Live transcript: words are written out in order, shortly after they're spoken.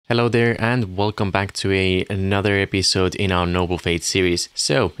Hello there and welcome back to another episode in our Noble Fate series.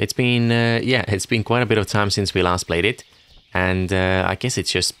 So it's been quite a bit of time since we last played it, and I guess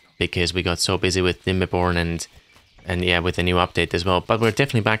it's just because we got so busy with Timberborn and yeah, with the new update as well. But we're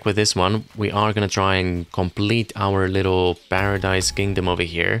definitely back with this one. We are gonna try and complete our little paradise kingdom over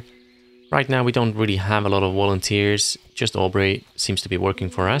here. Right now we don't really have a lot of volunteers, just Aubrey seems to be working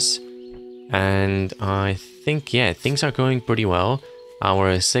for us. And I think, yeah, things are going pretty well.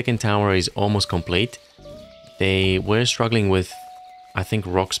 Our second tower is almost complete. They were struggling with, I think,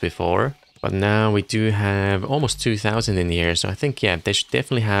 rocks before, but now we do have almost 2,000 in here. So I think, yeah, they should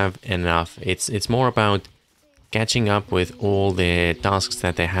definitely have enough. It's more about catching up with all the tasks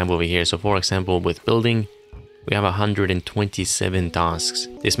that they have over here. So for example, with building, we have 127 tasks.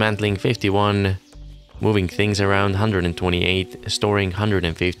 Dismantling 51, moving things around 128, storing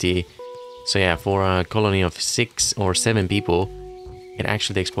 150. So yeah, for a colony of 6 or 7 people, it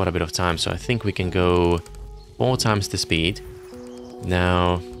actually takes quite a bit of time. So I think we can go 4 times the speed.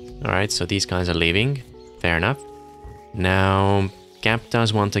 Now, alright, so these guys are leaving. Fair enough. Now, Cap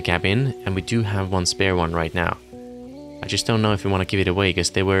does want a cabin, and we do have one spare one right now. I just don't know if we want to give it away,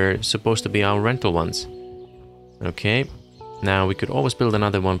 because they were supposed to be our rental ones. Okay, now we could always build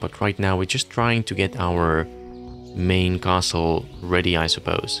another one, but right now we're just trying to get our main castle ready, I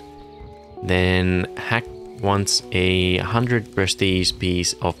suppose. Then Hack wants a 100 prestige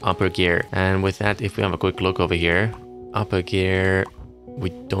piece of upper gear, and with that, if we have a quick look over here, upper gear,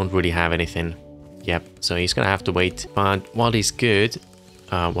 we don't really have anything. Yep, so he's gonna have to wait. But what is good,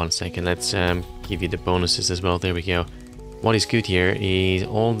 1 second, let's give you the bonuses as well. There we go. What is good here is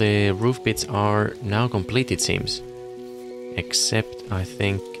all the roof bits are now complete, it seems. Except, I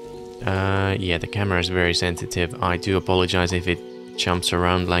think, yeah, the camera is very sensitive. I do apologize if it jumps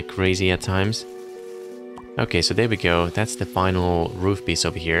around like crazy at times. Okay, so there we go. That's the final roof piece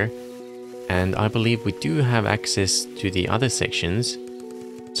over here. And I believe we do have access to the other sections.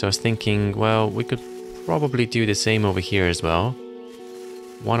 So I was thinking, well, we could probably do the same over here as well.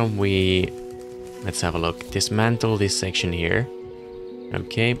 Why don't we... Let's have a look. Dismantle this section here.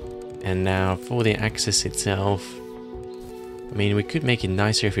 Okay, and now for the access itself, I mean, we could make it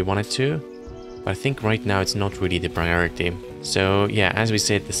nicer if we wanted to, but I think right now it's not really the priority. So yeah, as we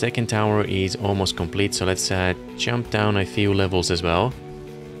said, the second tower is almost complete, so let's jump down a few levels as well.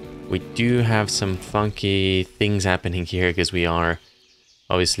 We do have some funky things happening here, because we are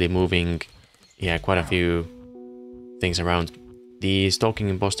obviously moving, yeah, quite a few things around. The stalking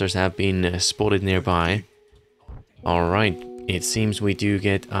imposters have been spotted nearby. Alright, it seems we do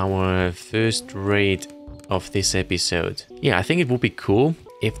get our first raid of this episode. Yeah, I think it would be cool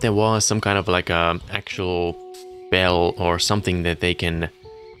if there was some kind of like a actual bell or something that they can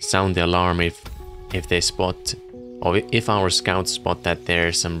sound the alarm if they spot, or if our scouts spot that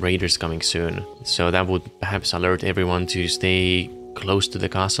there's some raiders coming soon. So that would perhaps alert everyone to stay close to the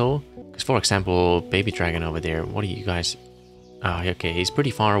castle. Because for example, Baby Dragon over there, what are you guys... Oh, okay, he's pretty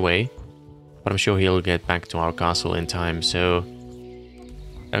far away, but I'm sure he'll get back to our castle in time, so...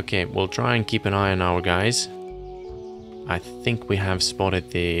 Okay, we'll try and keep an eye on our guys. I think we have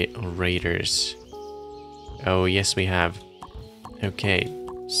spotted the raiders. Oh, yes, we have. Okay,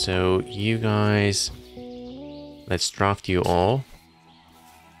 so you guys... Let's draft you all.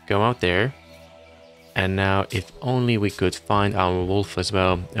 Go out there. And now, if only we could find our wolf as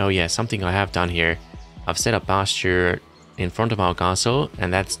well. Oh yeah, something I have done here. I've set a pasture in front of our castle,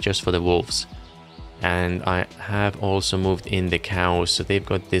 and that's just for the wolves. And I have also moved in the cows, so they've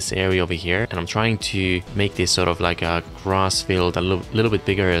got this area over here, and I'm trying to make this sort of like a grass field a little bit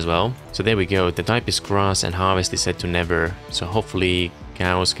bigger as well. So there we go, the type is grass and harvest is set to never, so hopefully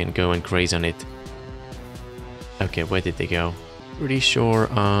cows can go and graze on it. Okay, where did they go? Pretty sure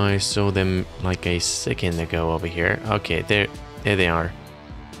I saw them like a second ago over here. Okay, there they are.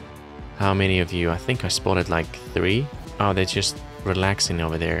 How many of you? I think I spotted like 3. Oh, they're just relaxing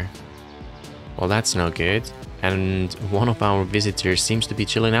over there. Well, that's no good. And one of our visitors seems to be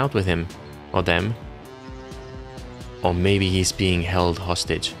chilling out with him. Or them. Or maybe he's being held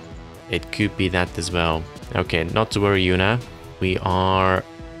hostage. It could be that as well. Okay, not to worry, Yuna. We are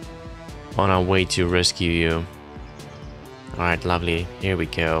on our way to rescue you. Alright, lovely. Here we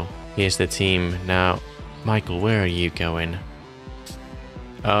go. Here's the team. Now, Michael, where are you going?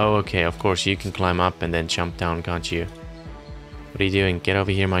 Oh, okay. Of course, you can climb up and then jump down, can't you? What are you doing? Get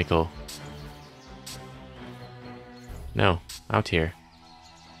over here, Michael. No, out here.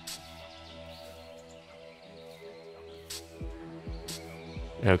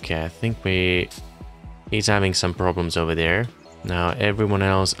 Okay, I think he's having some problems over there. Now, everyone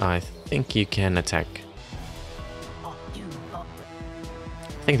else, I think you can attack.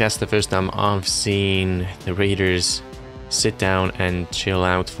 I think that's the first time I've seen the raiders sit down and chill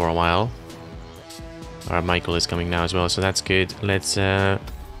out for a while. Alright, Michael is coming now as well, so that's good. Let's turn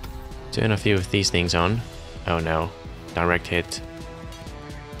a few of these things on. Oh no, direct hit.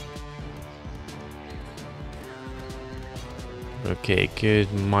 Okay,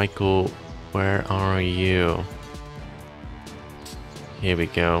 good. Michael, where are you? Here we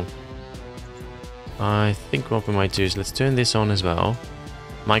go. I think what we might do is let's turn this on as well.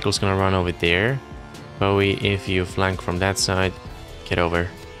 Michael's gonna run over there. Bowie, if you flank from that side, get over.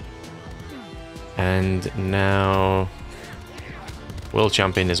 And now we'll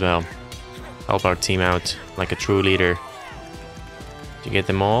jump in as well. Help our team out like a true leader. Did you get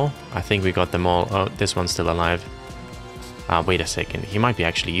them all? I think we got them all. Oh, this one's still alive. Ah, wait a second. He might be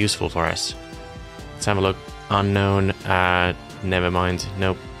actually useful for us. Let's have a look. Unknown. Never mind.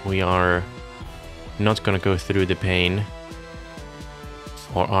 Nope. We are not gonna go through the pain.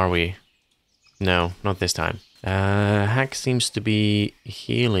 Or are we? No, not this time. Hack seems to be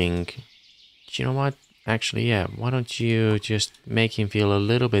healing. Do you know what? Actually, yeah. Why don't you just make him feel a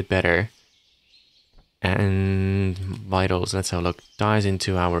little bit better? And vitals. Let's have a look. Dies in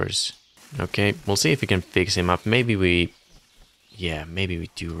 2 hours. Okay, we'll see if we can fix him up. Maybe we... Yeah, maybe we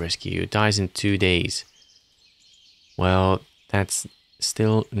do rescue you. Dies in 2 days. Well, that's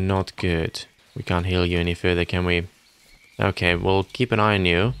still not good. We can't heal you any further, can we? Okay, we'll keep an eye on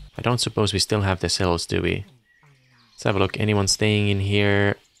you. I don't suppose we still have the cells, do we? Let's have a look. Anyone staying in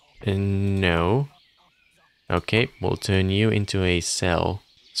here? No. Okay, we'll turn you into a cell.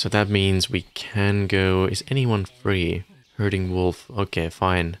 So that means we can go... Is anyone free? Herding wolf. Okay,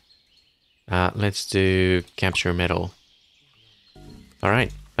 fine. Let's do capture metal.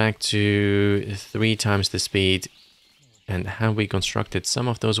 Alright, back to 3 times the speed. And have we constructed some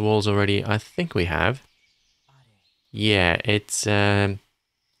of those walls already? I think we have. Yeah, it's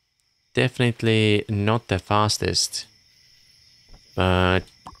definitely not the fastest. But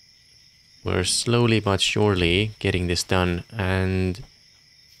we're slowly but surely getting this done. And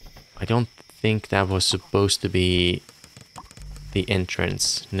I don't think that was supposed to be the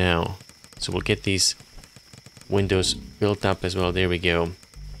entrance. No. So we'll get these windows built up as well. There we go.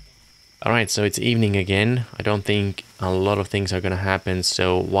 Alright, so it's evening again. I don't think a lot of things are gonna happen,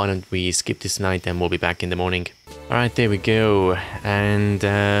 so why don't we skip this night and we'll be back in the morning. Alright, there we go.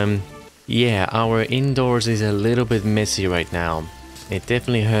 And yeah, our indoors is a little bit messy right now. It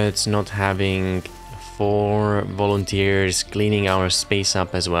definitely hurts not having 4 volunteers cleaning our space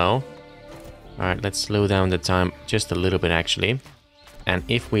up as well. Alright, let's slow down the time just a little bit actually. And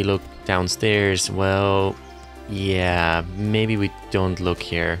if we look downstairs, well, yeah, maybe we don't look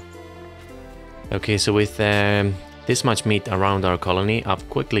here. Okay, so with this much meat around our colony, I've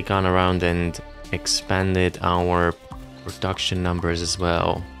quickly gone around and expanded our production numbers as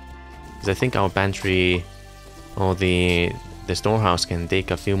well. Because I think our pantry or the storehouse can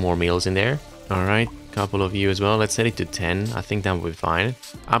take a few more meals in there. Alright, couple of you as well. Let's set it to 10. I think that will be fine.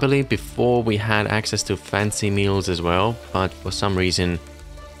 I believe before we had access to fancy meals as well, but for some reason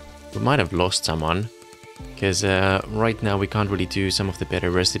we might have lost someone. Because right now we can't really do some of the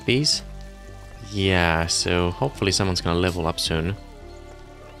better recipes. Yeah, so hopefully someone's gonna level up soon.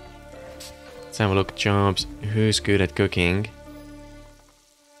 Let's have a look. Jobs. Who's good at cooking?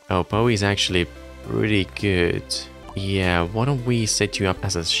 Oh, Bowie's actually pretty good. Yeah, why don't we set you up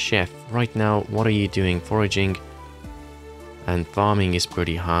as a chef? Right now, what are you doing? Foraging and farming is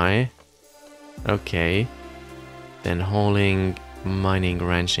pretty high. Okay. Then hauling, mining,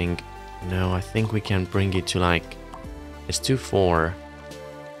 ranching. No, I think we can bring it to like... It's 2-4.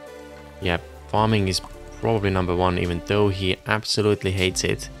 Yeah, farming is probably number 1, even though he absolutely hates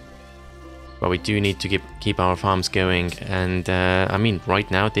it. But we do need to keep our farms going. And I mean, right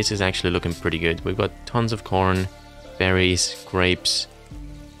now, this is actually looking pretty good. We've got tons of corn, berries, grapes.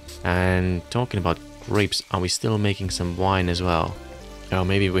 And talking about grapes, are we still making some wine as well? Oh,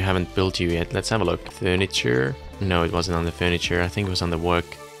 maybe we haven't built you yet. Let's have a look. Furniture? No, it wasn't on the furniture. I think it was on the work.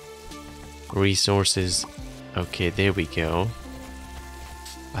 Resources. Okay, there we go.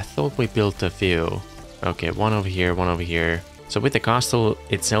 I thought we built a few. Okay, one over here, one over here. So with the castle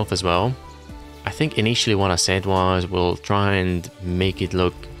itself as well, I think initially what I said was we'll try and make it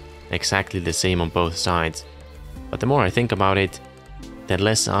look exactly the same on both sides. But the more I think about it, the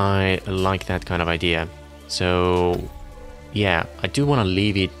less I like that kind of idea. So yeah, I do want to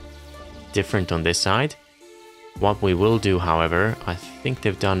leave it different on this side. What we will do, however, I think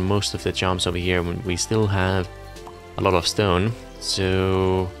they've done most of the jobs over here. We still have a lot of stone,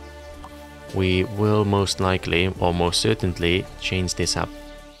 so we will most likely, or most certainly, change this up.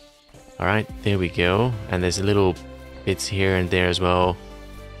 Alright, there we go. And there's little bits here and there as well.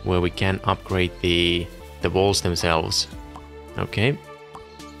 where we can upgrade the walls themselves. Okay,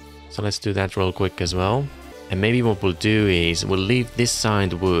 so let's do that real quick as well. And maybe what we'll do is we'll leave this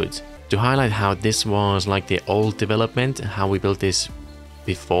side wood to highlight how this was like the old development, how we built this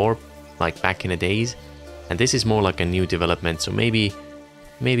before, like back in the days. And this is more like a new development. So maybe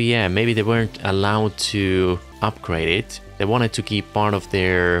they weren't allowed to upgrade it. They wanted to keep part of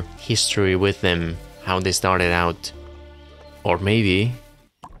their history with them, how they started out. Or maybe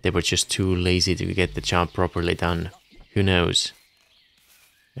they were just too lazy to get the job properly done. Who knows?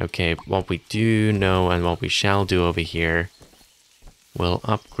 Okay, what we do know and what we shall do over here, we'll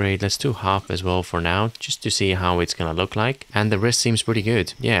upgrade. Let's do half as well for now, just to see how it's gonna look like. And the rest seems pretty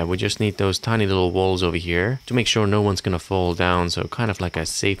good. Yeah, we just need those tiny little walls over here to make sure no one's gonna fall down. So kind of like a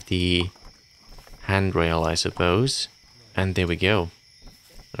safety handrail, I suppose. And there we go.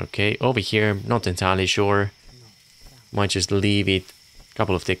 Okay, over here, not entirely sure. Might just leave it, a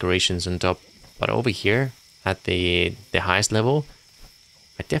couple of decorations on top. But over here, at the highest level,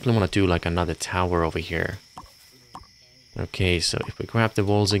 I definitely want to do like another tower over here. Okay, so if we grab the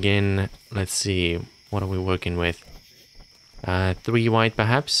walls again, let's see, what are we working with? 3 white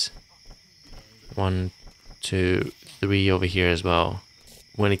perhaps? 1, 2, 3 over here as well.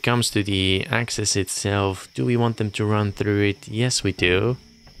 When it comes to the access itself, do we want them to run through it? Yes, we do.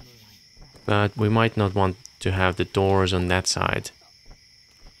 But we might not want to have the doors on that side.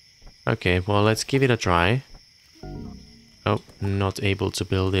 Okay, well, let's give it a try. Oh, not able to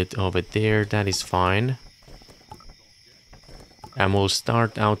build it over there. That is fine. And we'll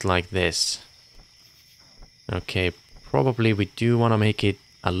start out like this. Okay, probably we do want to make it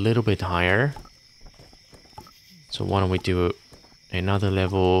a little bit higher. So why don't we do another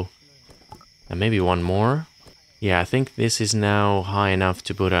level and maybe one more? Yeah, I think this is now high enough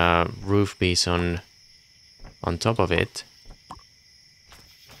to put a roof piece on top of it.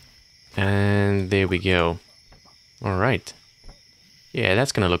 And there we go. Alright. Yeah,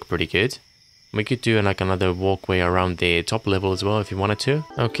 that's gonna look pretty good. We could do like another walkway around the top level as well if you wanted to.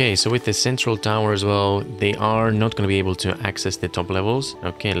 Okay, so with the central tower as well, they are not gonna be able to access the top levels.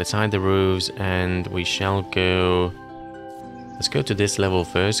 Okay, let's hide the roofs and we shall go... Let's go to this level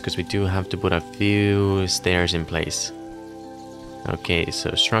first because we do have to put a few stairs in place. Okay,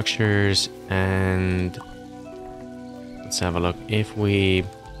 so structures and... Let's have a look. If we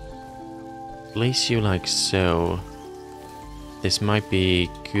place you like so, this might be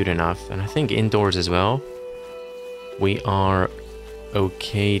good enough. And I think indoors as well, we are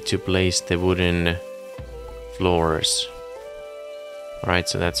okay to place the wooden floors. Alright,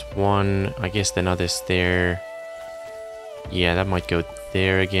 so that's one. I guess another stair. Yeah, that might go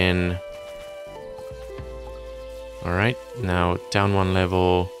there again. Alright, now down one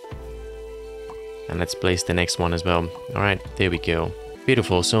level. And let's place the next one as well. Alright, there we go.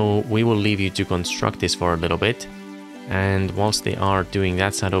 Beautiful, so we will leave you to construct this for a little bit. And whilst they are doing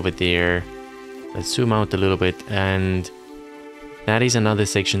that side over there, let's zoom out a little bit. And that is another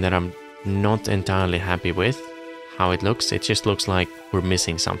section that I'm not entirely happy with how it looks. It just looks like we're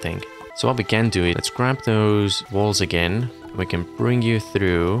missing something. So what we can do is let's grab those walls again. We can bring you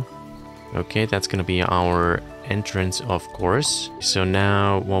through. Okay, that's gonna be our entrance, of course. So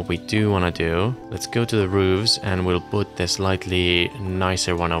now what we do want to do, let's go to the roofs and we'll put the slightly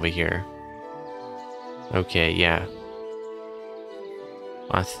nicer one over here. Okay, yeah.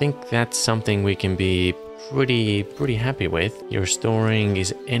 I think that's something we can be pretty happy with. Your storing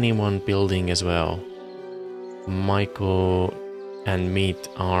is anyone building as well. Michael and Meat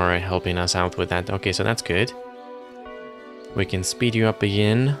are helping us out with that. Okay, so that's good. We can speed you up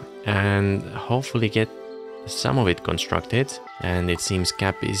again and hopefully get some of it constructed. And it seems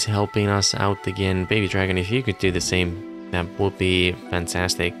Cap is helping us out again. Baby Dragon, if you could do the same, that would be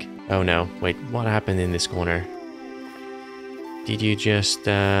fantastic. Oh no, wait, what happened in this corner? Did you just,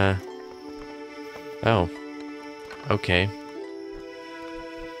 Oh. Okay.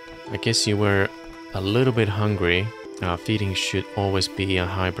 I guess you were a little bit hungry. Feeding should always be a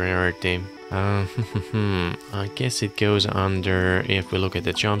high priority. I guess it goes under, if we look at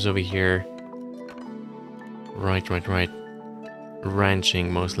the jobs over here. Right.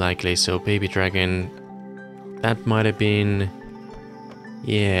 Ranching, most likely. So, Baby Dragon, that might have been...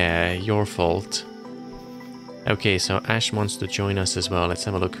 Yeah, your fault. Okay, so Ash wants to join us as well. Let's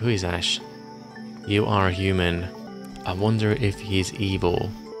have a look. Who is Ash? You are human. I wonder if he's evil.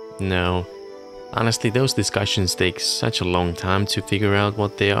 No. Honestly, those discussions take such a long time to figure out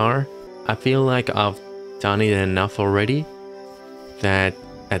what they are. I feel like I've done it enough already that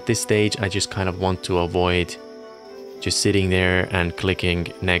at this stage I just kind of want to avoid just sitting there and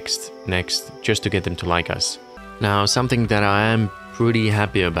clicking next, just to get them to like us. Now, something that I am pretty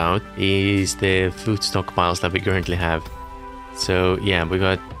happy about is the food stockpiles that we currently have. So yeah, we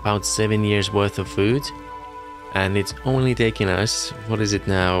got about 7 years worth of food, and it's only taken us, what is it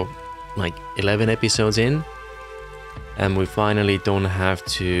now, like 11 episodes in, and we finally don't have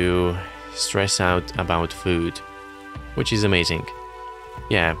to stress out about food, which is amazing.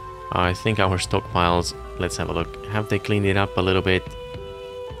 Yeah, I think our stockpiles, let's have a look. Have they cleaned it up a little bit?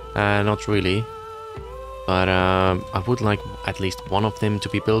 Not really. But I would like at least one of them to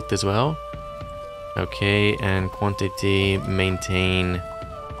be built as well. Okay, and quantity, maintain.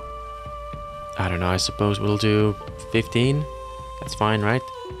 I don't know, I suppose we'll do 15. That's fine, right?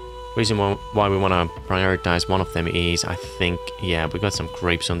 Reason why we want to prioritize one of them is, I think, yeah, we got some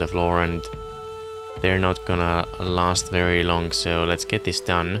grapes on the floor and they're not gonna last very long. So let's get this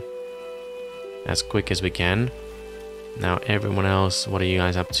done as quick as we can. Now everyone else, what are you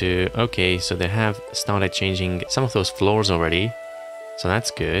guys up to? Okay, so they have started changing some of those floors already, so that's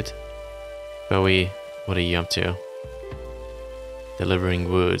good. Bowie, what are you up to?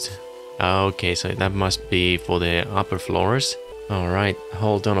 Delivering wood. Okay, so that must be for the upper floors. Alright,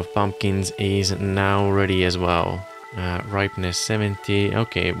 whole ton of pumpkins is now ready as well. Ripeness 70.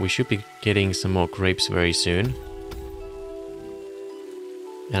 Okay, we should be getting some more grapes very soon.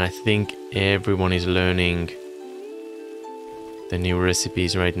 And I think everyone is learning the new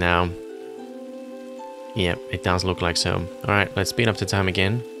recipes right now. Yeah, it does look like so. Alright, let's speed up the time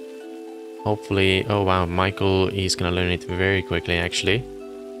again. Hopefully, oh wow, Michael is gonna learn it very quickly actually.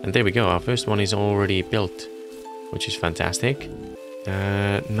 And there we go, our first one is already built, which is fantastic.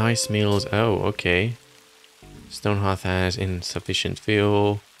 Nice meals, oh okay. Stonehearth has insufficient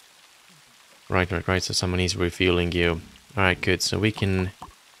fuel. Right, so someone is refueling you. Alright, good, so we can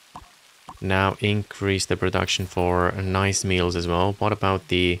now increase the production for nice meals as well. What about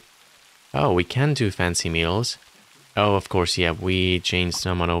the... Oh, we can do fancy meals. Oh, of course, yeah, we changed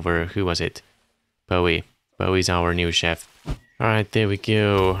someone over. Who was it? Bowie. Bowie's our new chef. Alright, there we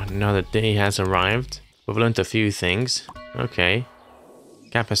go. Another day has arrived. We've learned a few things. Okay.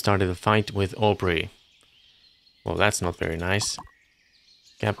 Cap has started a fight with Aubrey. Well, that's not very nice.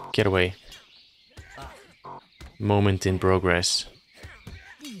 Cap, get away. Moment in progress.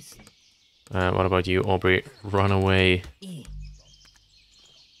 What about you, Aubrey? Run away.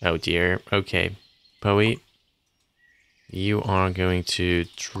 Oh dear. Okay. Bowie, you are going to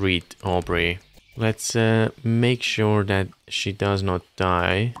treat Aubrey. Let's make sure that she does not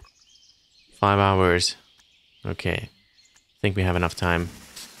die. 5 hours. Okay. I think we have enough time.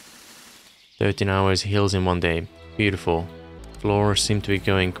 13 hours, heals in 1 day. Beautiful. Floors seem to be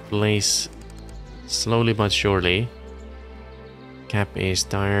going place slowly but surely. Cap is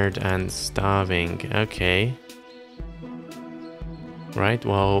tired and starving. Okay. Right,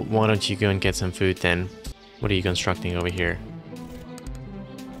 well, why don't you go and get some food then? What are you constructing over here?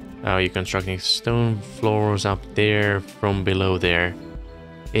 Oh, you're constructing stone floors up there from below there.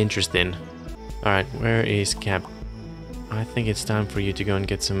 Interesting. Alright, where is Cap? I think it's time for you to go and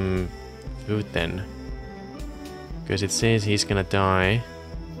get some food then. Because it says he's gonna die.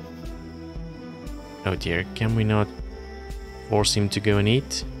 Oh dear, can we not force him to go and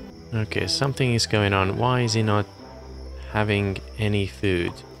eat? Okay, something is going on. Why is he not having any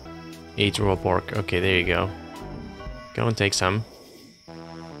food? Eat raw pork. Okay, there you go. Go and take some.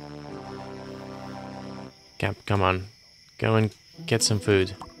 Cap, come on. Go and get some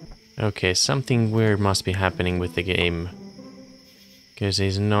food. Okay, something weird must be happening with the game. Because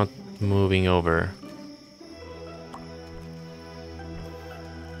he's not moving over.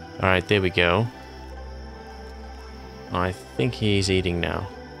 Alright, there we go. I think he's eating now.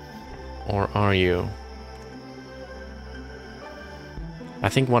 Or are you? I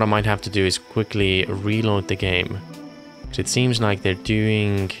think what I might have to do is quickly reload the game. Because it seems like they're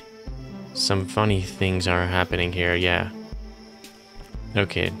doing... some funny things are happening here, yeah.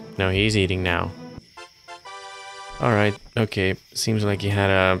 Okay, no, he's eating now. Alright, okay. Seems like he had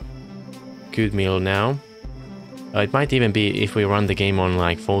a good meal now. It might even be if we run the game on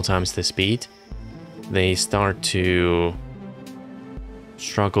like 4 times the speed. They start to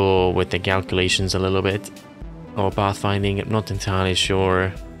struggle with the calculations a little bit. Or pathfinding, I'm not entirely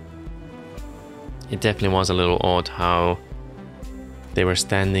sure. It definitely was a little odd how they were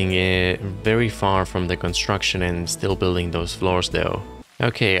standing very far from the construction and still building those floors though.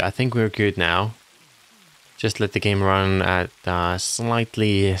 Okay, I think we're good now. Just let the game run at a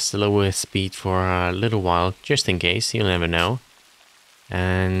slightly slower speed for a little while, just in case, you'll never know.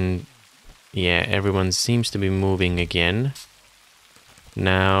 And yeah, everyone seems to be moving again.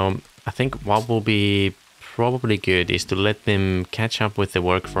 Now, I think what will be probably good is to let them catch up with the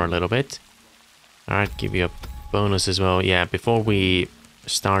work for a little bit. Alright, give you a bonus as well. Yeah, before we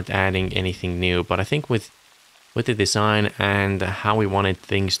start adding anything new. But I think with the design and how we wanted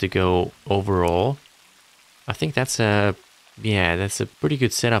things to go overall, I think that's a pretty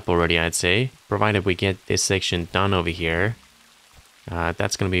good setup already, I'd say. Provided we get this section done over here.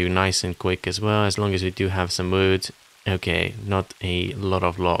 That's gonna be nice and quick as well, as long as we do have some wood. Okay, not a lot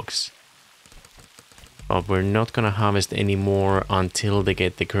of logs. But we're not gonna harvest any more until they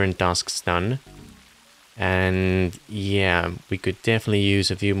get the current tasks done. And yeah, we could definitely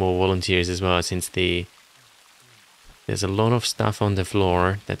use a few more volunteers as well, since there's a lot of stuff on the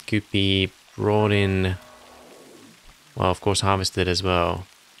floor that could be brought in. Well, of course, harvested as well.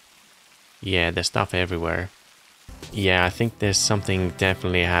 Yeah, there's stuff everywhere. Yeah, I think there's something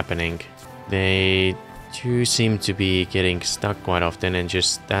definitely happening. They do seem to be getting stuck quite often and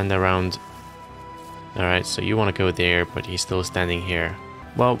just stand around. Alright, so you want to go there, but he's still standing here.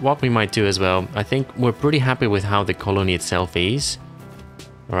 Well, what we might do as well, I think we're pretty happy with how the colony itself is.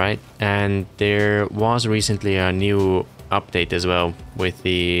 Alright, and there was recently a new update as well with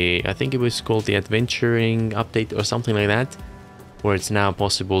the, I think it was called the adventuring update or something like that, where it's now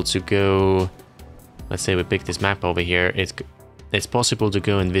possible to go, let's say we pick this map over here, it's possible to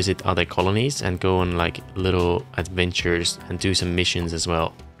go and visit other colonies and go on like little adventures and do some missions as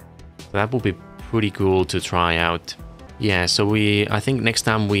well. So that will be pretty cool to try out. Yeah, so I think next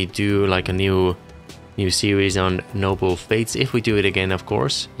time we do like a new series on Noble Fates, if we do it again, of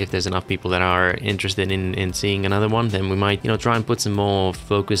course, if there's enough people that are interested in seeing another one, then we might, you know, try and put some more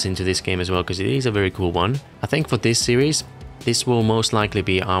focus into this game as well, because it is a very cool one. I think for this series, this will most likely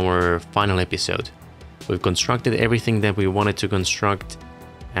be our final episode. We've constructed everything that we wanted to construct,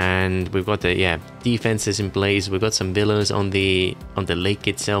 and we've got the defenses in place. We've got some villas on the lake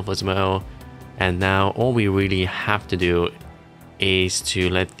itself as well, and now all we really have to do is to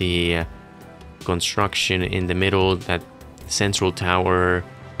let the construction in the middle, that central tower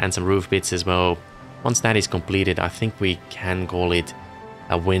and some roof bits as well, once that is completed, I think we can call it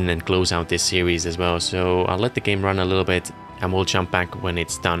a win and close out this series as well. So I'll let the game run a little bit and we'll jump back when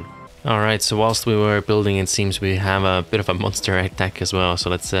it's done. Alright, so whilst we were building, it seems we have a bit of a monster attack as well, so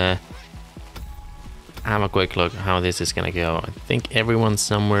let's have a quick look how this is gonna go. I think everyone's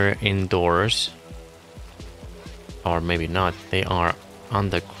somewhere indoors, or maybe not. They are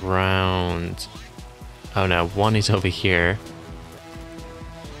underground. Oh no, one is over here.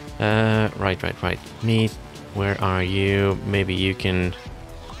 Right. Meat, where are you? Maybe you can...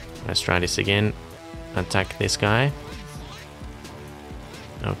 Let's try this again. Attack this guy.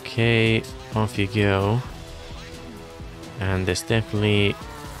 Okay, off you go. And there's definitely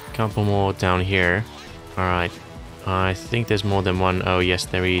a couple more down here. Alright, I think there's more than one. Oh yes,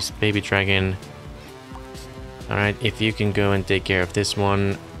 there is. Baby dragon. Alright, if you can go and take care of this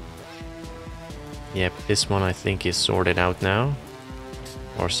one. Yep, this one I think is sorted out now.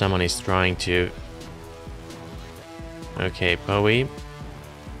 Or someone is trying to. Okay, Bowie.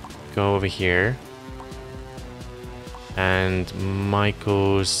 Go over here. And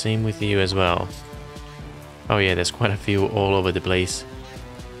Michael, same with you as well. Oh yeah, there's quite a few all over the place.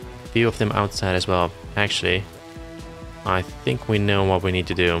 A few of them outside as well. Actually, I think we know what we need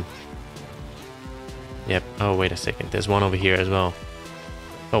to do. Yep. Oh, wait a second. There's one over here as well.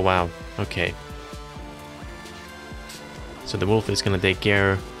 Oh, wow. Okay. So the wolf is going to take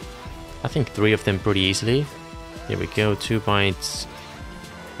care, I think, 3 of them pretty easily. Here we go. 2 bites.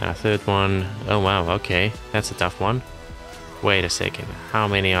 And a third one. Oh, wow. Okay. That's a tough one. Wait a second. How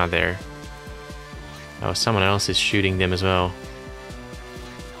many are there? Oh, someone else is shooting them as well.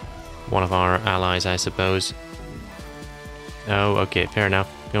 One of our allies, I suppose. Oh, okay. Fair enough.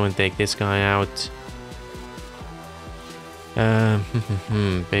 Go and take this guy out.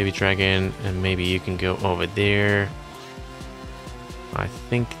 Baby dragon, and maybe you can go over there. I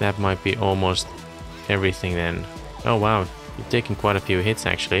think that might be almost everything then. Oh wow, you've taken quite a few hits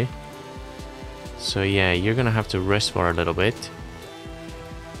actually. So yeah, you're gonna have to rest for a little bit.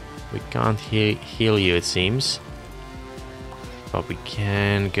 We can't heal you, it seems. But we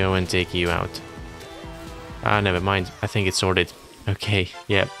can go and take you out. Ah, never mind. I think it's sorted. Okay,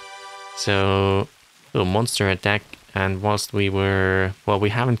 yep. So, little monster attack. And whilst we were... Well, we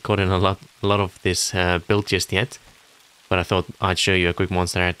haven't gotten a lot of this built just yet. But I thought I'd show you a quick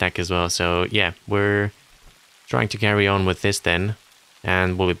monster attack as well. So, yeah, we're trying to carry on with this then.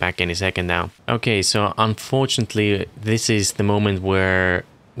 And we'll be back any second now. Okay, so unfortunately, this is the moment where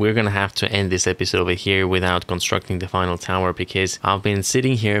we're gonna have to end this episode over here without constructing the final tower, because I've been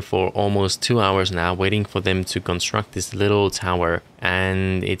sitting here for almost 2 hours now waiting for them to construct this little tower,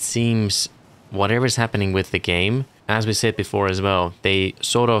 and it seems whatever's happening with the game as we said before as well, they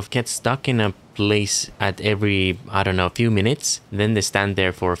sort of get stuck in a place at every, I don't know, few minutes. Then they stand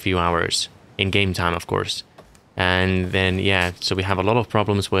there for a few hours in game time, of course. And then, yeah, so we have a lot of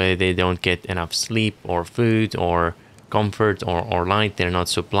problems where they don't get enough sleep or food or comfort or light. They're not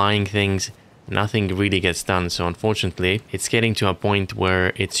supplying things. Nothing really gets done. So unfortunately, it's getting to a point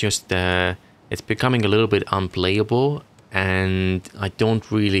where it's just, it's becoming a little bit unplayable. And I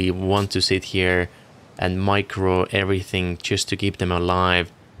don't really want to sit here and micro everything just to keep them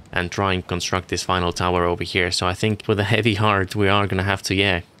alive and try and construct this final tower over here. So I think with a heavy heart, we are going to have to,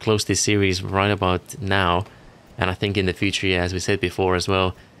 yeah, close this series right about now. And I think in the future, yeah, as we said before as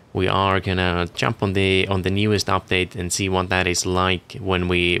well, we are gonna jump on the newest update and see what that is like when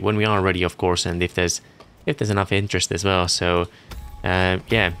we are ready, of course, and if there's enough interest as well. So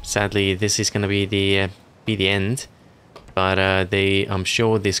yeah, sadly this is gonna be the end, but I'm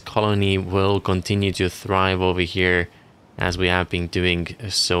sure this colony will continue to thrive over here as we have been doing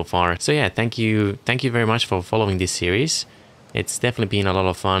so far. So yeah, thank you very much for following this series. It's definitely been a lot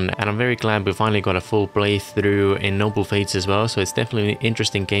of fun, and I'm very glad we finally got a full playthrough in Noble Fates as well. So it's definitely an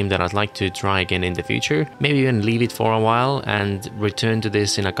interesting game that I'd like to try again in the future. Maybe even leave it for a while and return to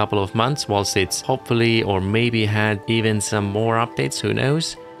this in a couple of months whilst it's hopefully or maybe had even some more updates, who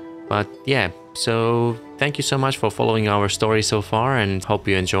knows. But yeah, so thank you so much for following our story so far and hope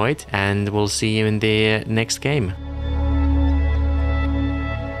you enjoyed, and we'll see you in the next game.